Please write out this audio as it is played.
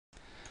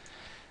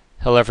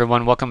Hello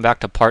everyone, welcome back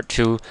to part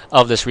 2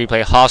 of this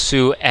replay.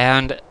 Hasu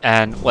and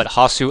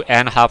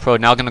HayPro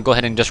now gonna go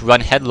ahead and just run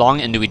headlong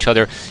into each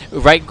other,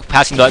 right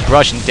passing that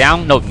brush and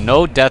down.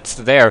 No deaths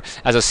there,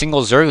 as a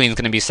single Zergling is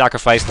gonna be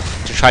sacrificed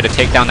to try to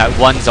take down that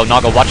one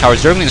Xel'Naga Watchtower.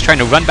 Zergling is trying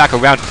to run back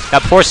around.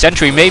 That poor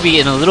sentry may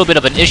be in a little bit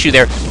of an issue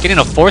there, getting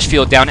a force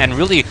field down and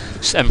really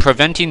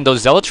preventing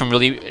those Zealots from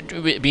really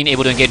being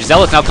able to engage.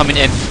 Zealots now coming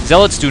in.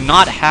 Zealots do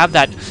not have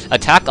that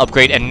attack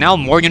upgrade, and now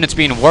more units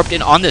being warped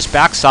in on this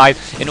backside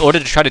in order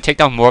to try to take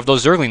down more of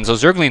those Zerglings.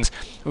 Those Zerglings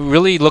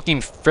really looking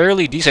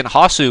fairly decent.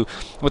 Hasu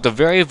with a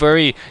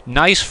very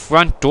nice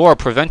front door,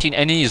 preventing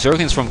any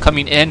Zerglings from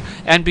coming in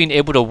and being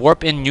able to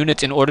warp in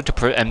units in order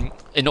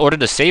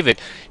to save it.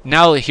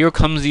 Now here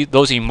comes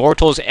those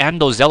Immortals and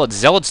those Zealots.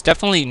 Zealots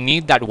definitely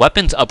need that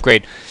weapons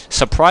upgrade.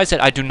 Surprised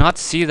that I do not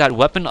see that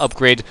weapon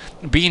upgrade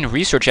being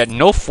researched yet.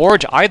 No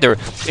forge either.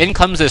 In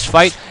comes this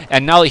fight,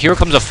 and now here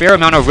comes a fair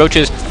amount of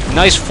roaches.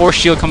 Nice force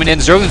shield coming in.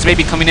 Zerglings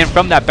maybe coming in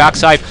from that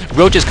backside.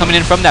 Roaches coming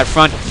in from that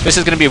front. This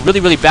is going to be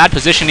really bad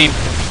positioning.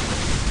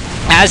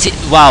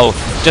 Wow,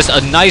 just a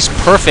nice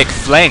perfect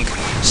flank.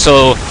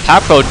 So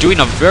HayPro doing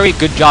a very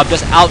good job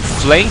just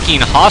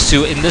outflanking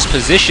Hasu in this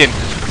position.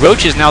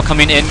 Roaches now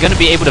coming in, going to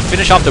be able to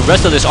finish off the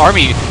rest of this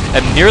army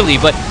nearly,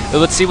 but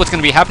let's see what's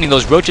going to be happening.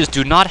 Those Roaches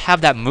do not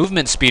have that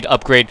movement speed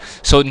upgrade,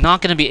 so not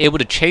going to be able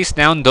to chase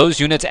down those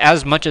units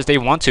as much as they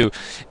want to.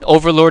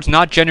 Overlord's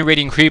not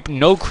generating creep,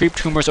 no creep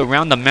tumors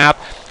around the map.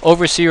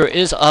 Overseer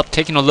is up,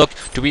 taking a look.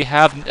 Do we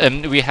have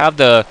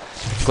the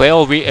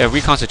Glail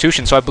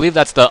Reconstitution, so I believe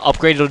that's the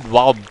upgraded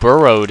while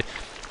burrowed.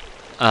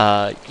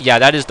 Yeah,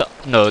 that is the,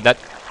 no,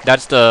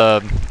 that's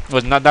the,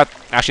 was not that,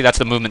 actually that's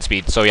the movement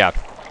speed, so yeah.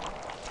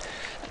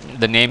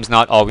 The name's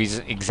not always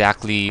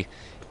exactly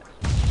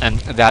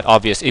that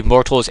obvious.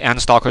 Immortals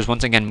and Stalkers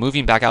once again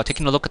moving back out.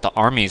 Taking a look at the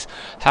armies.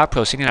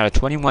 HayPro sitting at a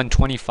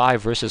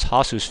 2125 versus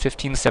Hasu's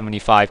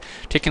 1575.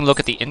 Taking a look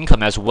at the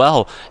income as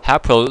well.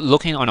 HayPro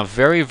looking on a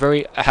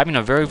having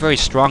a very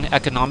strong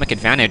economic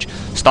advantage.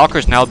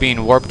 Stalkers now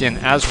being warped in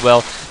as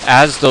well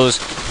as those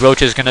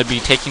Roaches going to be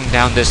taking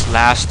down this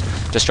last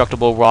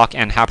destructible rock,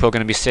 and HayPro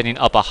going to be setting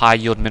up a high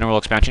yield mineral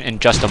expansion in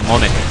just a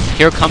moment.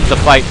 Here comes the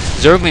fight.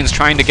 Zerglings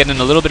trying to get in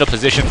a little bit of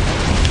position,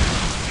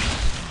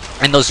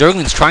 and those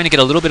Zerglings trying to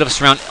get a little bit of a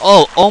surround.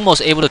 Oh,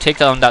 almost able to take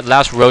down that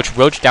last Roach.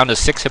 Roach down to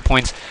 6 hit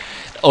points.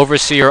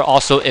 Overseer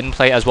also in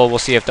play as well. We'll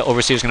see if the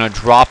Overseer is going to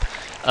drop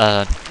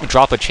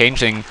a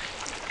changeling.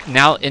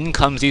 Now in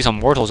comes these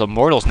Immortals.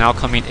 Immortals now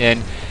coming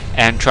in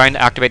and trying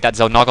to activate that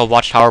Xel'Naga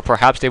Watchtower.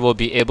 Perhaps they will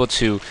be able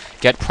to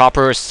get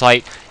proper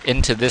sight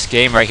into this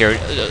game right here.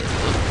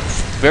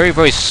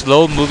 Very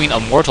slow moving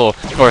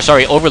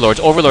Overlords.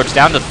 Overlords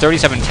down to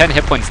 3710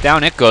 hit points.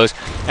 Down it goes,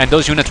 and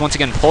those units once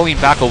again pulling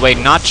back away,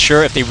 not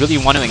sure if they really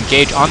want to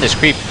engage on this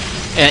creep.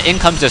 And in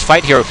comes this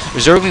fight here.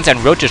 Zerglings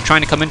and Roaches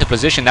trying to come into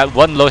position. That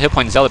one low hit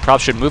point Zealot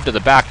prop should move to the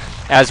back,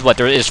 as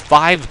there is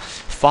five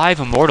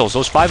Immortals.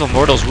 Those 5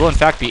 Immortals will in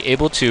fact be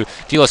able to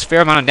deal a fair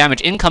amount of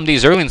damage. In come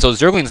these Zerglings. Those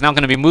Zerglings now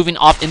going to be moving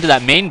off into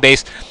that main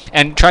base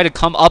and try to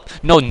come up.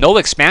 No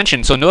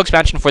expansion. So no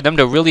expansion for them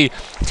to really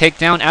take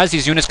down as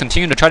these units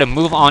continue to try to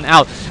move on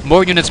out.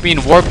 More units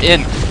being warped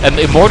in.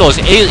 Immortals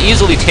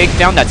easily take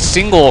down that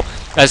single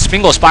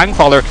spine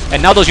crawler,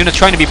 and now those units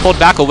trying to be pulled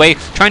back away,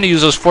 trying to use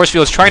those force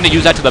fields, trying to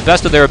use that to the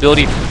best of their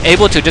ability,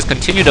 able to just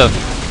continue to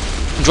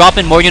drop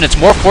in more units.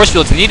 More force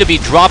fields need to be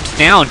dropped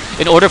down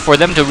in order for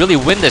them to really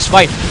win this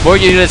fight. More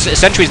units,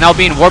 sentries now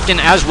being warped in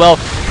as well.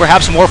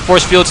 Perhaps more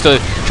force fields to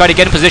try to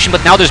get in position,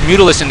 but now there's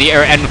Mutalisks in the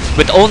air, and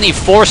with only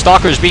 4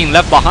 Stalkers being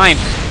left behind,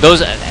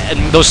 those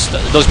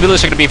Mutalisks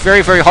are going to be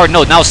very hard.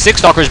 No, now 6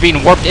 Stalkers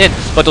being warped in,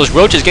 but those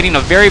Roaches getting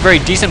a very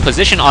decent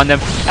position on them,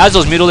 as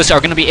those Mutalisks are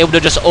going to be able to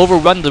just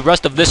overrun the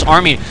rest of this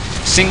army.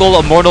 Single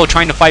Immortal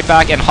trying to fight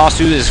back, and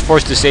Hasu is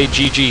forced to say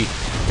GG.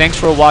 Thanks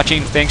for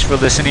watching. Thanks for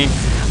listening.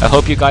 I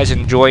hope you guys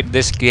enjoyed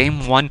this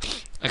game one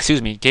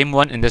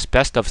in this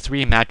best of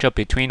 3 matchup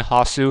between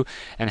Hasu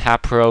and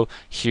HayPro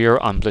here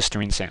on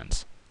Blistering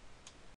Sands.